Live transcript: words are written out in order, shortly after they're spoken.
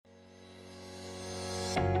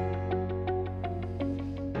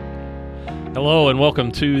Hello and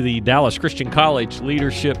welcome to the Dallas Christian College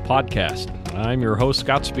Leadership Podcast. I'm your host,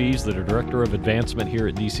 Scott Spies, the Director of Advancement here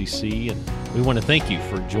at DCC, and we want to thank you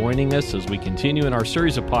for joining us as we continue in our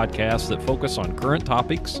series of podcasts that focus on current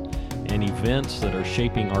topics and events that are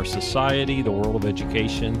shaping our society, the world of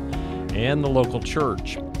education, and the local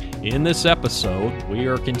church. In this episode, we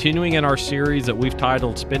are continuing in our series that we've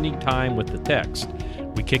titled Spending Time with the Text.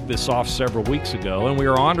 We kicked this off several weeks ago, and we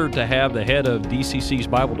are honored to have the head of DCC's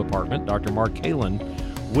Bible Department, Dr. Mark Halen,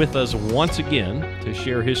 with us once again to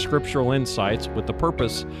share his scriptural insights with the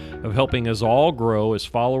purpose of helping us all grow as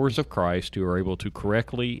followers of Christ who are able to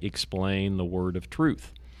correctly explain the word of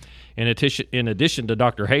truth. In addition to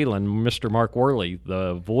Dr. Halen, Mr. Mark Worley,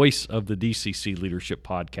 the voice of the DCC Leadership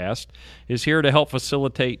Podcast, is here to help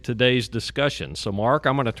facilitate today's discussion. So, Mark,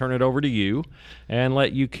 I'm going to turn it over to you and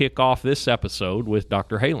let you kick off this episode with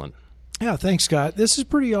Dr. Halen. Yeah, thanks, Scott. This is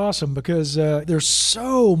pretty awesome because there's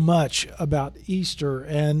so much about Easter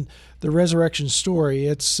and the resurrection story.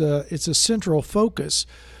 It's a central focus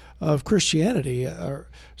of Christianity, or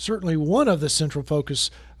certainly one of the central focus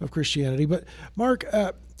of Christianity. But, Mark,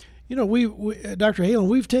 we Dr. Halen,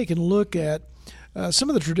 we've taken a look at some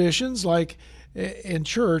of the traditions, like in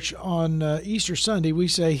church on Easter Sunday, we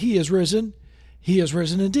say, "He is risen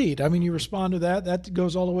indeed." I mean, you respond to that. That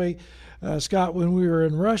goes all the way, Scott, when we were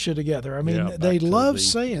in Russia together. I mean, they love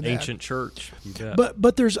saying that. Ancient church. You bet.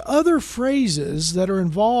 But there's other phrases that are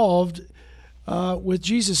involved with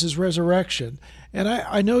Jesus' resurrection. And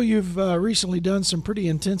I know you've recently done some pretty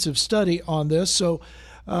intensive study on this, so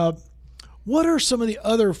what are some of the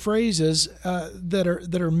other phrases that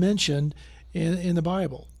are mentioned in the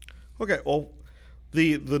Bible? Okay, well,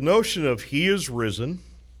 the notion of "He is risen,"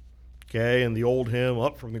 okay, and the old hymn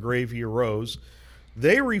 "Up from the grave He arose,"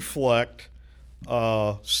 they reflect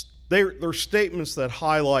they're statements that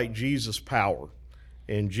highlight Jesus' power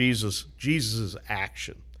and Jesus's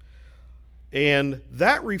action, and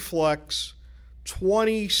that reflects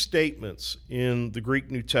 20 statements in the Greek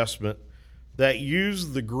New Testament that use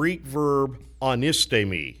the Greek verb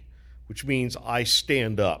anistemi, which means I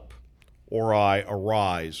stand up, or I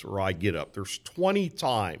arise, or I get up. There's 20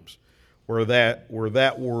 times where that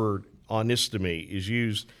word anistemi is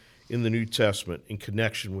used in the New Testament in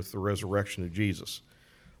connection with the resurrection of Jesus.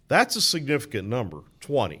 That's a significant number,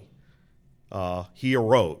 20. He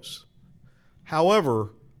arose. However,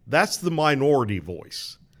 that's the minority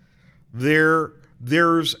voice.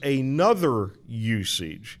 There's another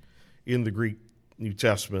usage in the Greek New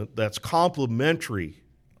Testament that's complementary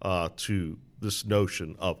to this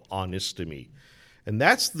notion of anistemi. And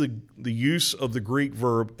that's the use of the Greek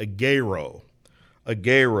verb agero,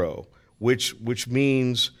 which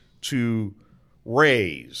means to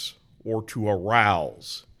raise or to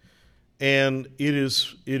arouse. And it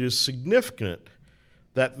is significant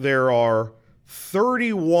that there are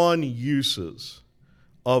 31 uses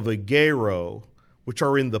of agero which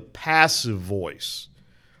are in the passive voice,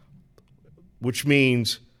 which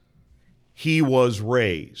means he was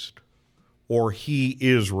raised or he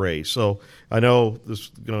is raised. So I know this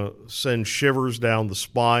is going to send shivers down the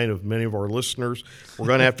spine of many of our listeners. We're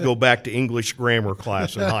going to have to go back to English grammar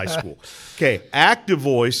class in high school. Okay, active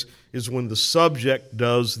voice is when the subject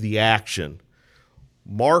does the action.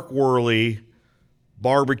 Mark Worley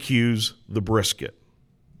barbecues the brisket.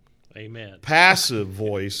 Amen. Passive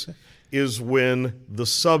voice is when the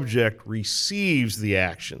subject receives the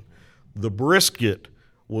action. The brisket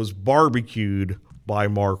was barbecued by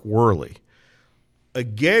Mark Worley.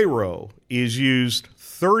 Agero is used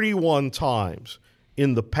 31 times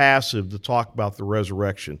in the passive to talk about the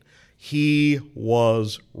resurrection. He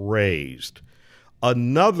was raised.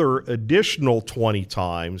 Another additional 20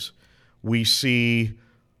 times we see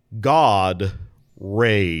God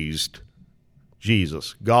raised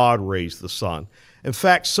Jesus. God raised the Son. In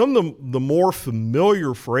fact, some of the more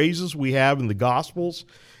familiar phrases we have in the Gospels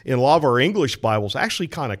in a lot of our English Bibles actually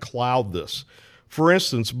kind of cloud this. For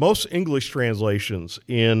instance, most English translations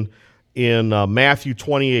in Matthew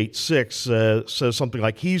 28:6 says something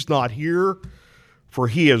like, "He's not here, for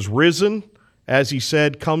he has risen. As he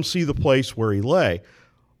said, come see the place where he lay."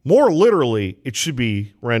 More literally, it should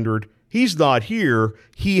be rendered, "He's not here,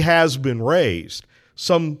 he has been raised.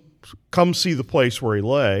 Come see the place where he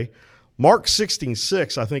lay." Mark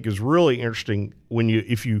 16:6, I think, is really interesting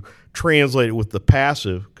if you translate it with the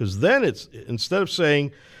passive, because then it's, instead of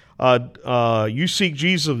saying, you seek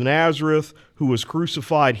Jesus of Nazareth who was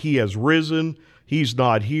crucified, he has risen, he's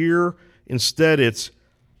not here. Instead, it's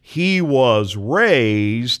he was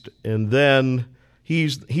raised, and then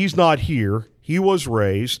he's not here, he was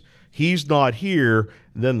raised, he's not here.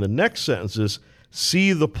 And then the next sentence is,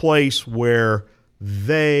 see the place where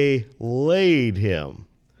they laid him.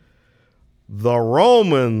 The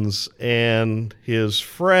Romans and his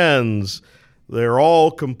friends, they're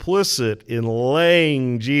all complicit in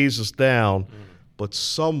laying Jesus down, but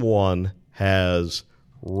someone has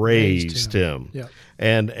raised him. Yeah.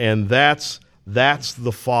 And that's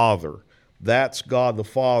the Father. That's God the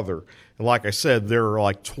Father. And like I said, there are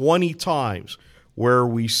like 20 times where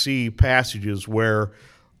we see passages where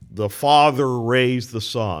the Father raised the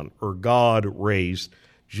Son, or God raised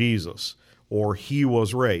Jesus, or he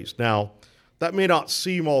was raised. Now, that may not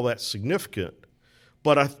seem all that significant,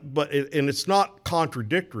 and it's not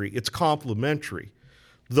contradictory, it's complementary.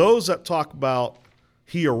 Those that talk about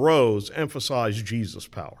he arose emphasize Jesus'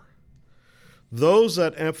 power. Those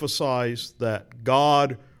that emphasize that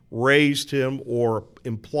God raised him or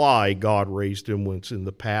imply God raised him when it's in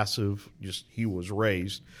the passive, just he was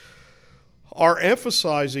raised, are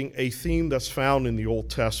emphasizing a theme that's found in the Old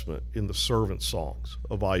Testament in the servant songs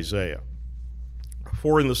of Isaiah.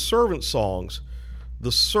 For in the servant songs,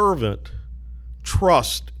 the servant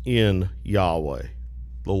trusts in Yahweh,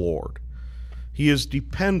 the Lord. He is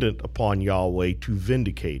dependent upon Yahweh to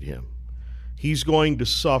vindicate him. He's going to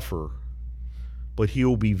suffer, but he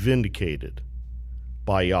will be vindicated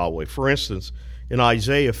by Yahweh. For instance, in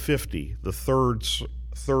Isaiah 50, the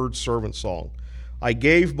third servant song, I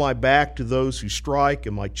gave my back to those who strike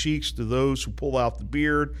and my cheeks to those who pull out the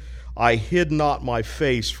beard. I hid not my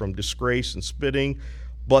face from disgrace and spitting,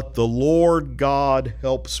 but the Lord God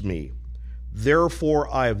helps me.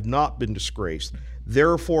 Therefore I have not been disgraced.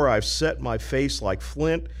 Therefore I have set my face like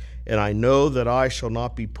flint, and I know that I shall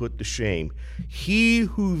not be put to shame. He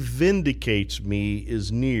who vindicates me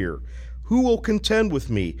is near. Who will contend with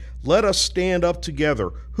me? Let us stand up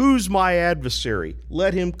together. Who's my adversary?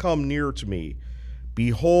 Let him come near to me.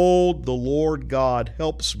 Behold, the Lord God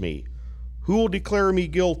helps me. Who will declare me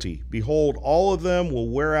guilty? Behold, all of them will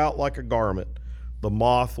wear out like a garment. The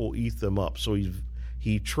moth will eat them up. So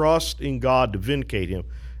he trusts in God to vindicate him.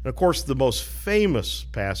 And of course, the most famous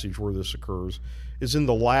passage where this occurs is in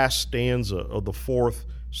the last stanza of the fourth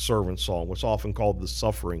servant song, what's often called the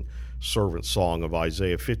suffering servant song of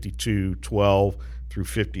Isaiah 52:12 through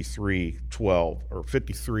 53:12, or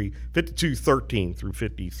 52:13 through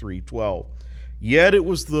 53:12. Yet it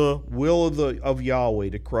was the will of Yahweh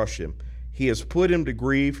to crush him. He has put him to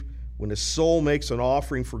grief. When his soul makes an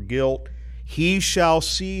offering for guilt, he shall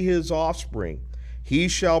see his offspring. He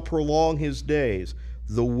shall prolong his days.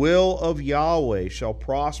 The will of Yahweh shall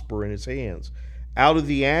prosper in his hands. Out of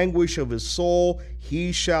the anguish of his soul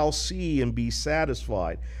he shall see and be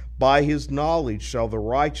satisfied. By his knowledge shall the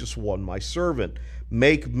righteous one, my servant,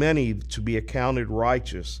 make many to be accounted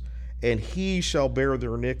righteous, and he shall bear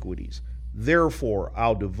their iniquities. Therefore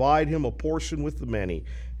I'll divide him a portion with the many,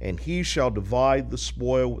 and he shall divide the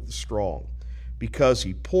spoil with the strong, because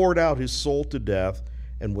he poured out his soul to death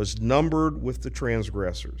and was numbered with the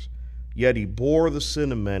transgressors. Yet he bore the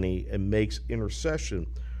sin of many and makes intercession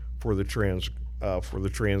for the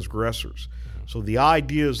transgressors. So the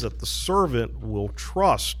idea is that the servant will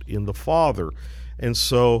trust in the Father. And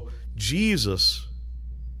so Jesus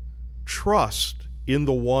trusts in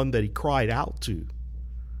the one that he cried out to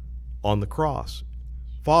on the cross.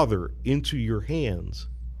 Father, into your hands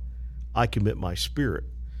I commit my spirit.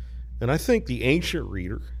 And I think the ancient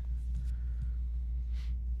reader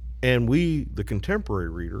and we, the contemporary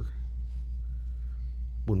reader,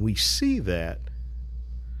 when we see that,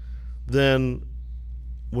 then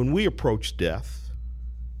when we approach death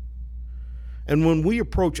and when we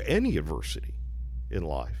approach any adversity in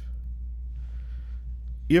life,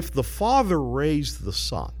 if the Father raised the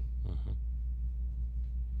Son,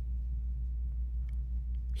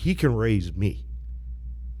 he can raise me.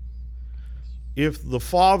 If the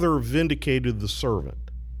Father vindicated the servant,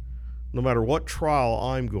 no matter what trial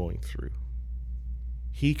I'm going through,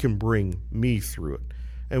 he can bring me through it.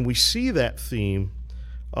 And we see that theme.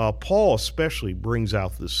 Paul especially brings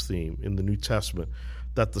out this theme in the New Testament,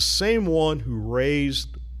 that the same one who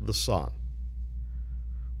raised the Son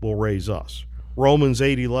will raise us. Romans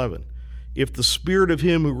 8:11. If the spirit of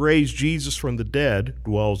him who raised Jesus from the dead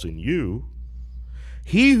dwells in you,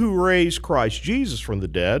 he who raised Christ Jesus from the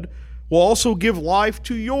dead will also give life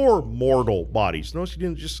to your mortal bodies. Notice he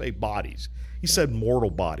didn't just say bodies. He said mortal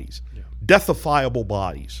bodies, deathifiable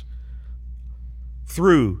bodies,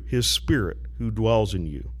 through his Spirit who dwells in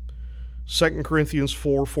you. 2 Corinthians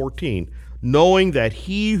 4:14, knowing that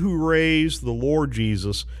he who raised the Lord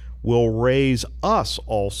Jesus will raise us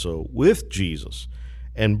also with Jesus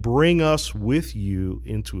and bring us with you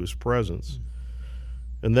into his presence.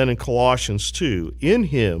 And then in Colossians 2, in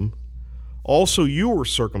him Also you were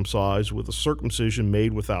circumcised with a circumcision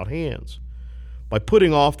made without hands, by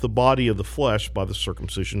putting off the body of the flesh by the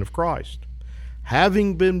circumcision of Christ,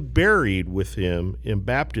 having been buried with him in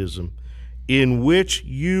baptism, in which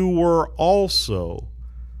you were also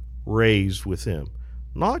raised with him.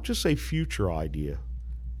 Not just a future idea,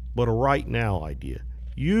 but a right now idea.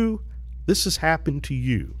 This has happened to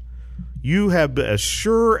you. You have been, as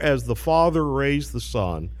sure as the Father raised the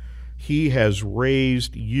Son, he has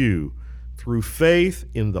raised you through faith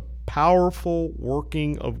in the powerful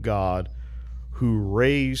working of God who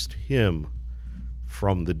raised him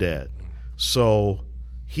from the dead. So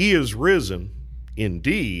he is risen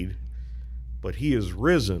indeed, but he is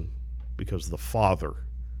risen because the Father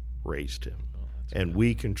raised him. And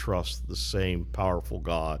we can trust the same powerful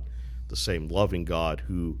God, the same loving God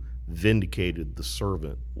who vindicated the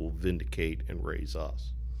servant will vindicate and raise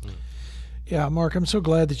us. Yeah, Mark, I'm so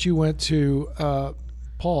glad that you went to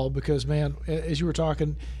Paul, because, man, as you were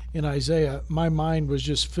talking in Isaiah, my mind was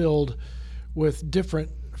just filled with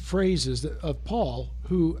different phrases of Paul,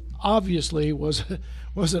 who obviously was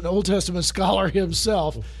an Old Testament scholar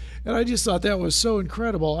himself. And I just thought that was so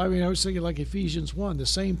incredible. I mean, I was thinking like Ephesians 1, the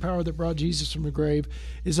same power that brought Jesus from the grave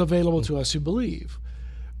is available to us who believe.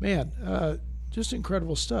 Man, just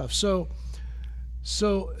incredible stuff. So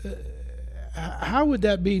how would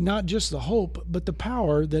that be not just the hope, but the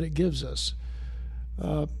power that it gives us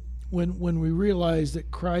when we realize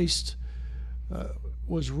that Christ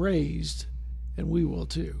was raised, and we will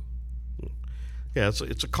too? Yeah,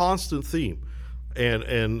 it's a constant theme, and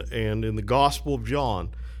in the Gospel of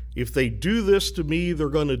John, if they do this to me, they're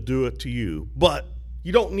going to do it to you. But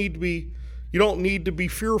you don't need to be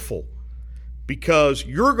fearful, because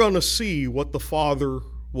you're going to see what the Father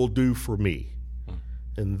will do for me.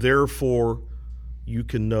 And therefore, you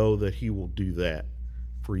can know that he will do that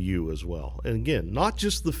for you as well. And again, not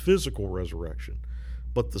just the physical resurrection,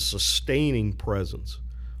 but the sustaining presence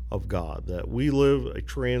of God, that we live a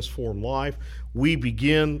transformed life. We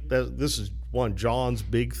begin, this is one of John's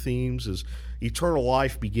big themes, is eternal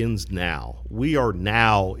life begins now. We are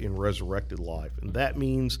now in resurrected life. And that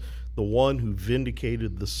means the one who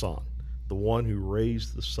vindicated the Son, the one who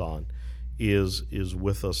raised the Son, is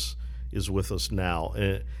with us now.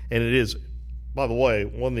 And it is, by the way,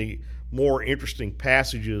 one of the more interesting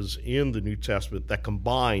passages in the New Testament that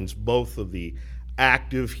combines both of the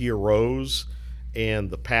active he arose and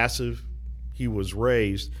the passive he was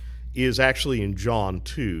raised is actually in John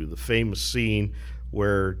 2, the famous scene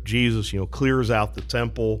where Jesus, clears out the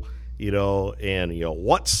temple, and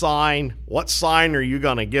what sign are you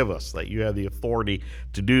going to give us that you have the authority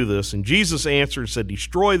to do this? And Jesus answered and said,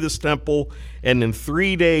 destroy this temple, and in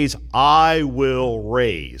 3 days I will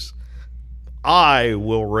raise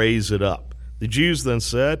it up. The Jews then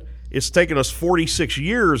said, it's taken us 46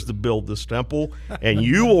 years to build this temple, and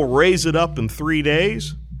you will raise it up in 3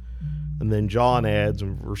 days? And then John adds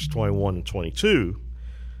in verse 21 and 22,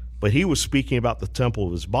 but he was speaking about the temple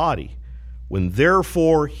of his body. When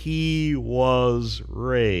therefore he was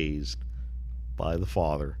raised by the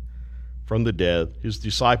Father from the dead, his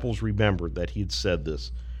disciples remembered that he had said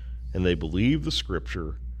this, and they believed the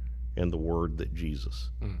Scripture and the word that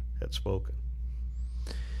Jesus had spoken.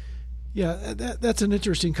 Yeah, that's an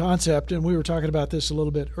interesting concept, and we were talking about this a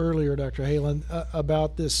little bit earlier, Dr. Halen,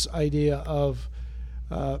 about this idea of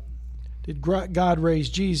did God raise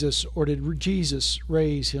Jesus, or did Jesus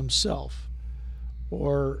raise himself?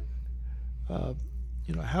 Or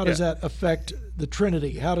how does that affect the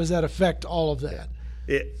Trinity? How does that affect all of that?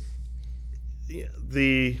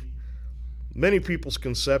 Many people's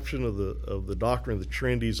conception of the doctrine of the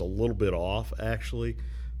Trinity is a little bit off, actually.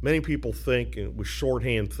 Many people think, with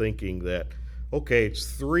shorthand thinking, that, okay,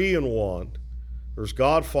 it's 3 in 1. There's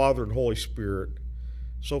God, Father, and Holy Spirit.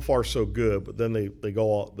 So far, so good. But then they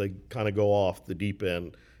kind of go off the deep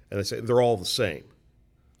end, and they say they're all the same.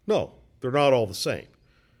 No, they're not all the same.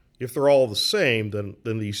 If they're all the same, then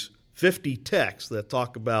these 50 texts that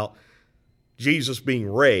talk about Jesus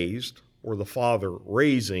being raised or the Father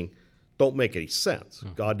raising don't make any sense.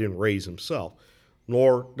 God didn't raise himself,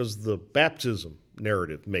 nor does the baptism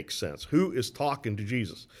narrative make sense. Who is talking to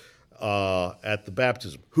Jesus at the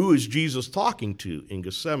baptism? Who is Jesus talking to in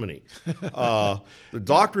Gethsemane? The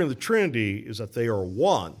doctrine of the Trinity is that they are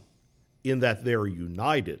one in that they are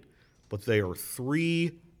united, but they are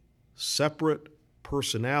 3 separate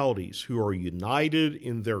personalities who are united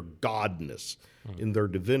in their godness, in their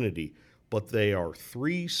divinity, but they are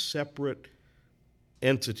 3 separate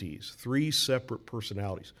entities, 3 separate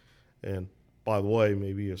personalities. And by the way,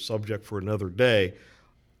 maybe a subject for another day,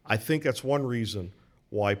 I think that's one reason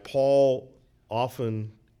why Paul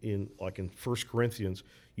often in 1 Corinthians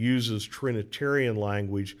uses Trinitarian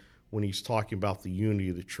language when he's talking about the unity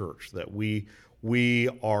of the church, that we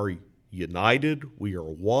are united, we are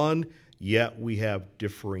one, yet we have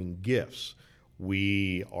differing gifts.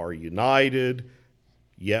 We are united,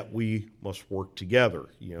 yet we must work together.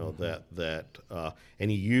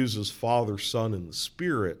 And he uses Father, Son, and the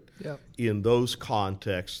Spirit in those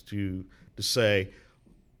contexts to say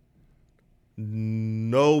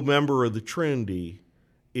no member of the Trinity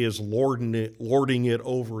is lording it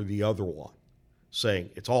over the other one, saying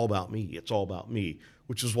it's all about me,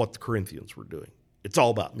 which is what the Corinthians were doing. It's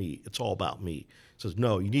all about me. It says,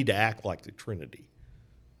 no, you need to act like the Trinity,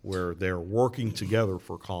 where they're working together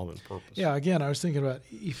for a common purpose. Yeah, again, I was thinking about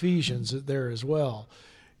Ephesians there as well.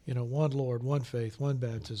 One Lord, one faith, one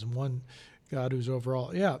baptism, one God who's over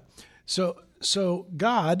all. Yeah. So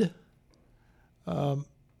God,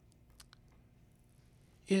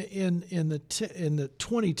 in the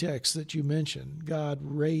 20 texts that you mentioned, God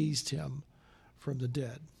raised him from the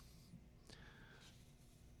dead.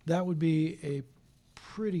 That would be a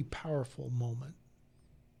pretty powerful moment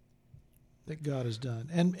that God has done.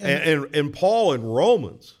 And Paul in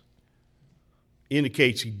Romans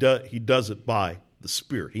indicates he does it by the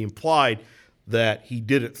Spirit. He implied that he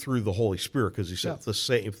did it through the Holy Spirit, because he said,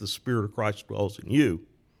 if the Spirit of Christ dwells in you,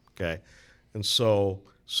 okay? And so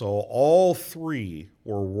all three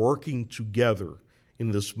were working together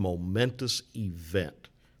in this momentous event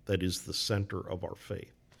that is the center of our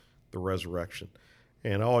faith, the resurrection.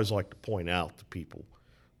 And I always like to point out to people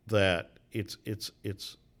that it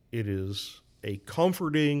is a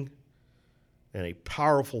comforting and a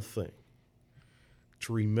powerful thing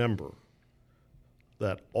to remember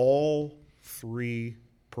that all three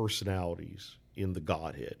personalities in the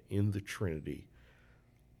Godhead, in the Trinity,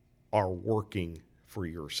 are working for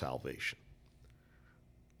your salvation.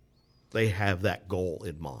 They have that goal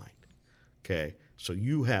in mind. Okay? So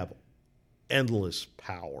you have endless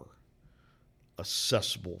power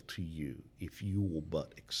accessible to you if you will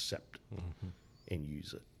but accept it and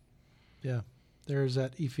use it. Yeah. There's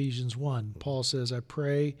that Ephesians 1. Paul says, I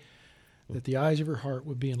pray that the eyes of your heart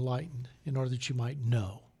would be enlightened in order that you might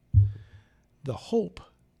know the hope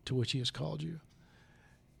to which he has called you.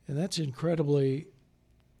 And that's incredibly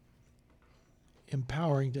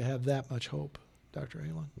empowering to have that much hope, Dr.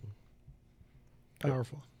 Halen.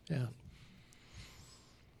 Powerful. Yeah.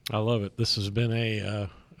 I love it. This has been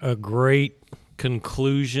a great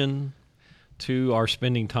conclusion to our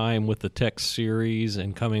spending time with the text series,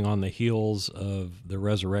 and coming on the heels of the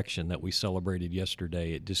resurrection that we celebrated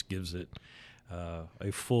yesterday. It just gives it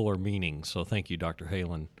a fuller meaning. So thank you, Dr.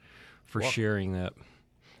 Halen, for sharing that.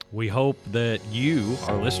 We hope that you,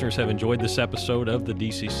 our listeners, have enjoyed this episode of the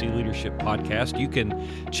DCC Leadership Podcast. You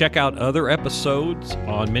can check out other episodes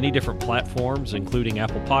on many different platforms, including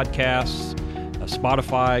Apple Podcasts,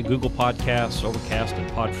 Spotify, Google Podcasts, Overcast,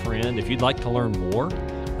 and Podfriend. If you'd like to learn more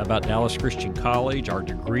about Dallas Christian College, our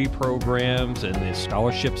degree programs, and the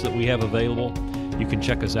scholarships that we have available, you can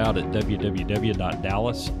check us out at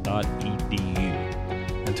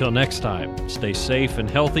www.dallas.edu. Until next time, stay safe and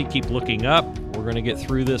healthy. Keep looking up. We're going to get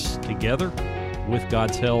through this together with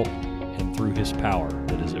God's help and through His power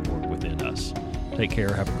that is at work within us. Take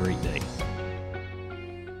care. Have a great day.